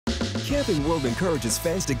Camping World encourages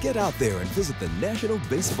fans to get out there and visit the National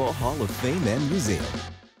Baseball Hall of Fame and Museum.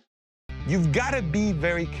 You've got to be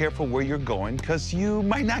very careful where you're going because you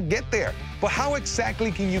might not get there. But how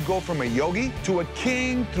exactly can you go from a yogi to a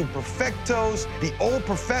king through perfectos, the old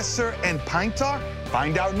professor, and pine tar?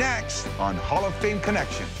 Find out next on Hall of Fame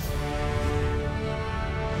Connection.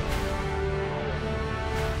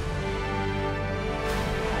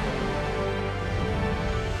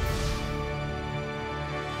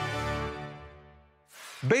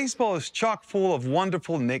 Baseball is chock full of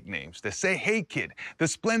wonderful nicknames. The Say Hey Kid, the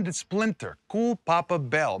Splendid Splinter, Cool Papa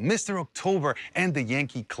Bell, Mr. October, and the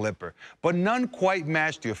Yankee Clipper. But none quite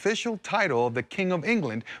match the official title of the King of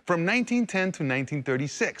England from 1910 to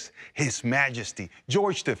 1936. His Majesty,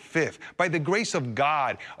 George V, by the grace of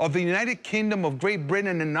God, of the United Kingdom of Great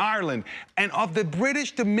Britain and Ireland, and of the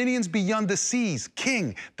British dominions beyond the seas,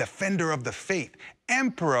 King, Defender of the Faith,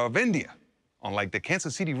 Emperor of India. Unlike the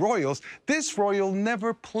Kansas City Royals, this Royal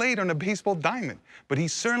never played on a baseball diamond, but he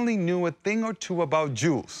certainly knew a thing or two about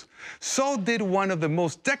jewels. So did one of the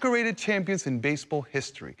most decorated champions in baseball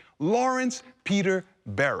history, Lawrence Peter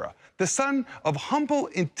Berra. The son of humble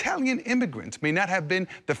Italian immigrants may not have been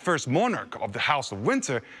the first monarch of the House of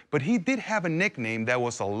Windsor, but he did have a nickname that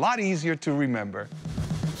was a lot easier to remember.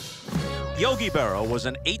 Yogi Berra was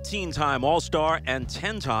an 18-time All-Star and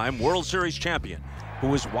 10-time World Series champion,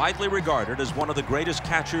 who is widely regarded as one of the greatest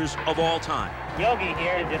catchers of all time. Yogi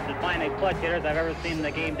here is just the finest clutch hitters I've ever seen in the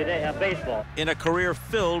game today of baseball. In a career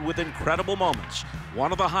filled with incredible moments,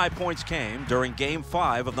 one of the high points came during Game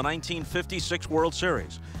 5 of the 1956 World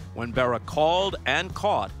Series, when Berra called and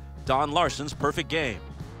caught Don Larsen's perfect game.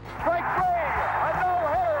 Strike three, a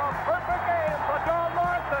no-hitter, a perfect game for Don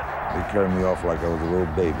Larsen. He carried me off like I was a little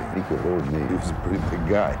baby. He could hold me. He was a pretty big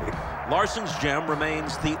guy. Larsen's gem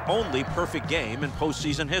remains the only perfect game in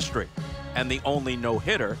postseason history and the only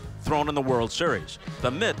no-hitter thrown in the World Series.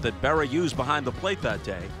 The mitt that Berra used behind the plate that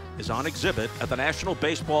day is on exhibit at the National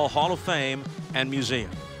Baseball Hall of Fame and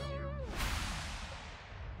Museum.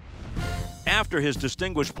 After his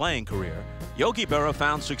distinguished playing career, Yogi Berra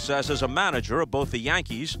found success as a manager of both the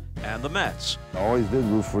Yankees and the Mets. I always did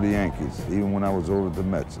root for the Yankees, even when I was over at the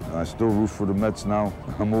Mets. I still root for the Mets now.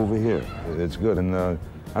 I'm over here. It's good, and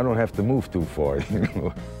I don't have to move too far, you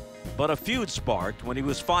know. But a feud sparked when he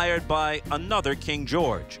was fired by another King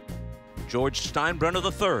George. George Steinbrenner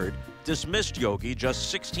III dismissed Yogi just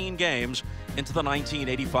 16 games into the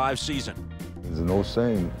 1985 season. There's an old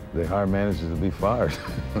saying, they hire managers to be fired.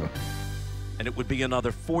 And it would be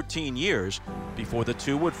another 14 years before the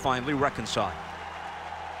two would finally reconcile.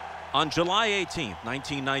 On July 18,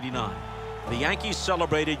 1999, the Yankees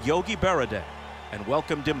celebrated Yogi Berra Day and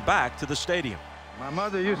welcomed him back to the stadium. My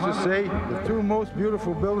mother used to say the two most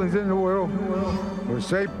beautiful buildings in the world were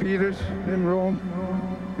St. Peter's in Rome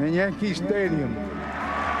and Yankee Stadium.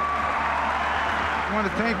 I want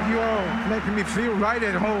to thank you all for making me feel right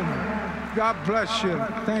at home. God bless you.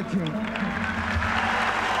 Thank you.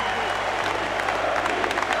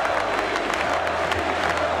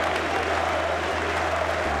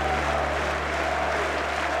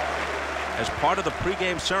 As part of the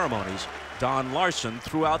pregame ceremonies, Don Larsen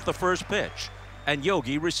threw out the first pitch, and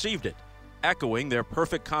Yogi received it, echoing their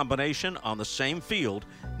perfect combination on the same field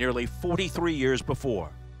nearly 43 years before.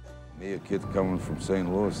 Me, a kid coming from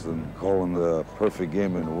St. Louis and calling the perfect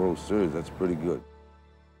game in the World Series, that's pretty good.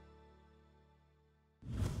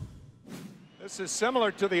 This is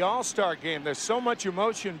similar to the All-Star game. There's so much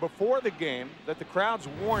emotion before the game that the crowd's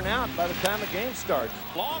worn out by the time the game starts.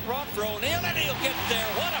 Long rough throw, O'Neill, and he'll get there.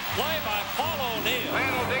 What a play by Paul O'Neill.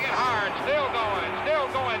 Randall digging hard, still going.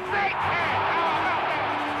 Great catch. How about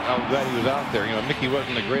that? I'm glad he was out there. You know, Mickey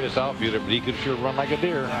wasn't the greatest outfielder, but he could sure run like a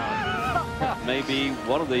deer. Maybe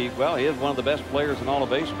one of the, well, he is one of the best players in all of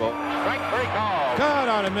baseball. Strike three call. Cut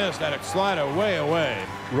on a miss. That slide away.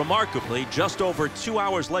 Remarkably, just over 2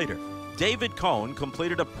 hours later, David Cohn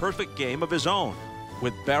completed a perfect game of his own,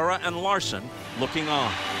 with Berra and Larsen looking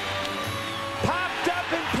on. Popped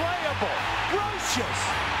up and playable. Rocious.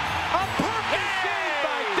 A perfect game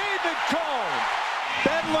by David Cohn.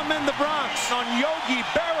 Bedlam in the Bronx on Yogi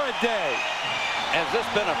Berra Day. Has this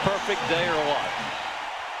been a perfect day or what?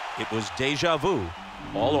 It was deja vu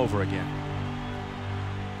all over again.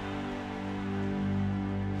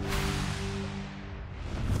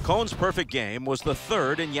 Cohn's perfect game was the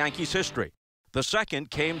third in Yankees history. The second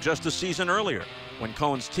came just a season earlier, when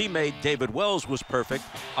Cohn's teammate David Wells was perfect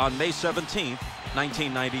on May 17,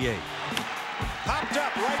 1998. Popped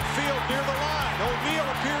up right field near the line. O'Neill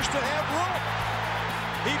appears to have room.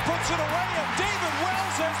 He puts it away, and David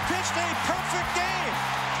Wells has pitched a perfect game.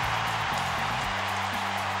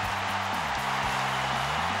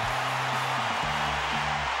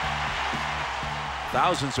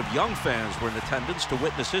 Thousands of young fans were in attendance to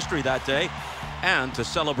witness history that day and to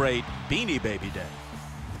celebrate Beanie Baby Day.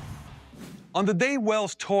 On the day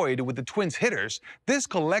Wells toyed with the Twins hitters, this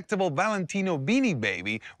collectible Valentino Beanie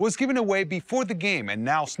Baby was given away before the game and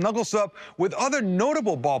now snuggles up with other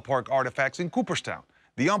notable ballpark artifacts in Cooperstown.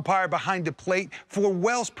 The umpire behind the plate for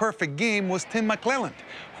Wells' perfect game was Tim McClelland,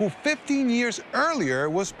 who 15 years earlier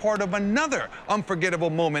was part of another unforgettable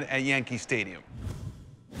moment at Yankee Stadium.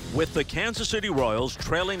 With the Kansas City Royals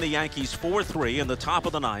trailing the Yankees 4-3 in the top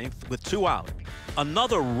of the ninth with 2 out,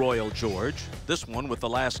 another Royal George, this one with the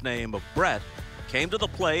last name of Brett, came to the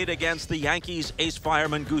plate against the Yankees ace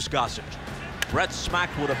fireman Goose Gossage. Brett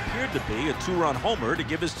smacked what appeared to be a 2-run homer to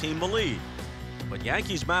give his team the lead. But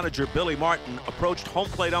Yankees manager Billy Martin approached home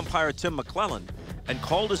plate umpire Tim McClelland and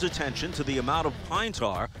called his attention to the amount of pine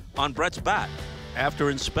tar on Brett's bat. After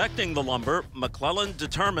inspecting the lumber, McClelland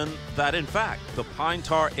determined that, in fact, the pine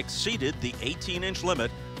tar exceeded the 18-inch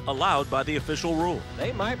limit allowed by the official rule.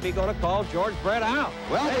 They might be going to call George Brett out.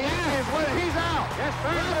 Well, he is. He's out. Yes,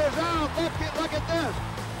 sir. Brett is out. Look at this.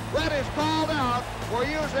 Brett is called out for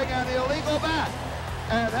using an illegal bat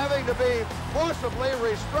and having to be forcibly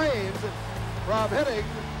restrained from hitting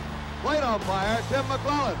plate umpire Tim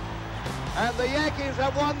McClelland. And the Yankees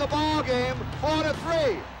have won the ball game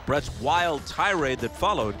 4-3. Brett's wild tirade that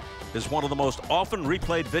followed is one of the most often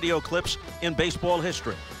replayed video clips in baseball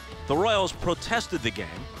history. The Royals protested the game,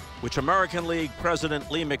 which American League President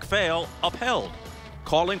Lee MacPhail upheld,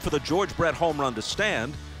 calling for the George Brett home run to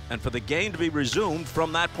stand and for the game to be resumed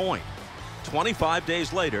from that point. 25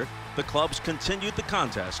 days later, the clubs continued the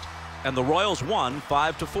contest, and the Royals won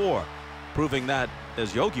 5-4, proving that,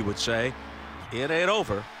 as Yogi would say, it ain't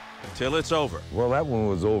over till it's over. Well, that one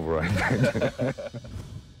was over, I think.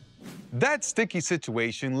 That sticky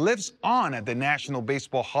situation lives on at the National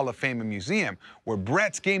Baseball Hall of Fame and Museum, where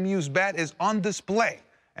Brett's game-used bat is on display.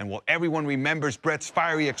 And while everyone remembers Brett's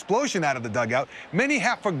fiery explosion out of the dugout, many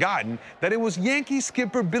have forgotten that it was Yankee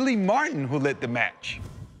skipper Billy Martin who lit the match.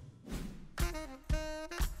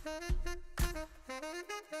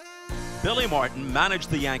 Billy Martin managed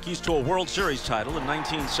the Yankees to a World Series title in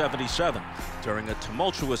 1977 during a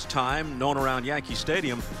tumultuous time known around Yankee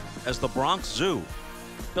Stadium as the Bronx Zoo.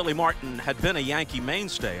 Billy Martin had been a Yankee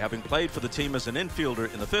mainstay, having played for the team as an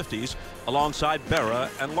infielder in the 50s alongside Berra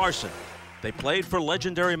and Larsen. They played for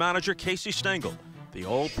legendary manager Casey Stengel, the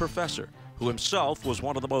old professor, who himself was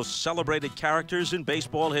one of the most celebrated characters in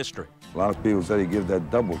baseball history. A lot of people say he gives that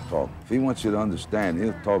double talk. If he wants you to understand,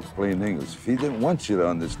 he'll talk plain English. If he didn't want you to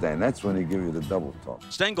understand, that's when he give you the double talk.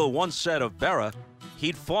 Stengel once said of Berra,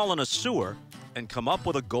 he'd fall in a sewer and come up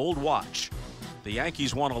with a gold watch. The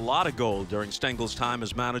Yankees won a lot of gold during Stengel's time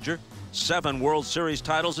as manager, 7 World Series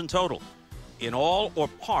titles in total. In all or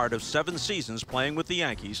part of 7 seasons playing with the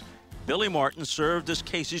Yankees, Billy Martin served as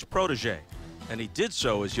Casey's protege, and he did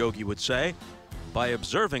so, as Yogi would say, by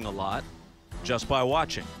observing a lot, just by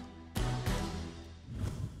watching.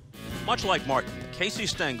 Much like Martin, Casey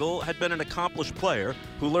Stengel had been an accomplished player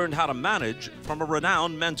who learned how to manage from a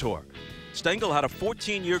renowned mentor. Stengel had a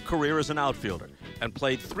 14-year career as an outfielder and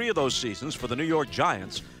played 3 of those seasons for the New York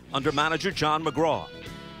Giants under manager John McGraw.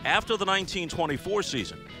 After the 1924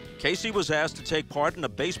 season, Casey was asked to take part in a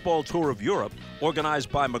baseball tour of Europe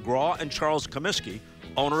organized by McGraw and Charles Comiskey,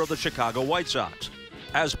 owner of the Chicago White Sox.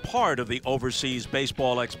 As part of the overseas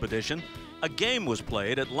baseball expedition, a game was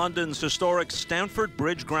played at London's historic Stamford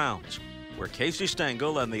Bridge grounds, where Casey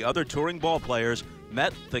Stengel and the other touring ball players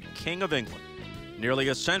met the King of England. Nearly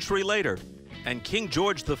a century later, and King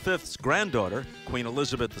George V's granddaughter, Queen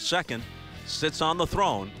Elizabeth II, sits on the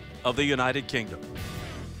throne of the United Kingdom.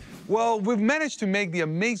 Well, we've managed to make the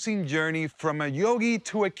amazing journey from a yogi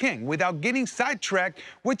to a king without getting sidetracked,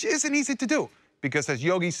 which isn't easy to do. Because as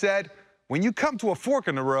Yogi said, when you come to a fork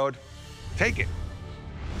in the road, take it.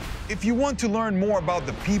 If you want to learn more about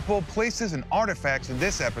the people, places, and artifacts in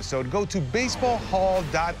this episode, go to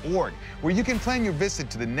baseballhall.org, where you can plan your visit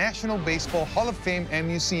to the National Baseball Hall of Fame and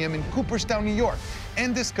Museum in Cooperstown, New York,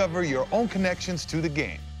 and discover your own connections to the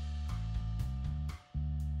game.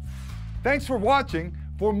 Thanks for watching.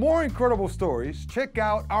 For more incredible stories, check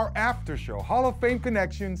out our after show, Hall of Fame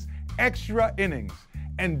Connections Extra Innings.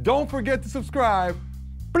 And don't forget to subscribe.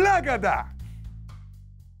 Blagada!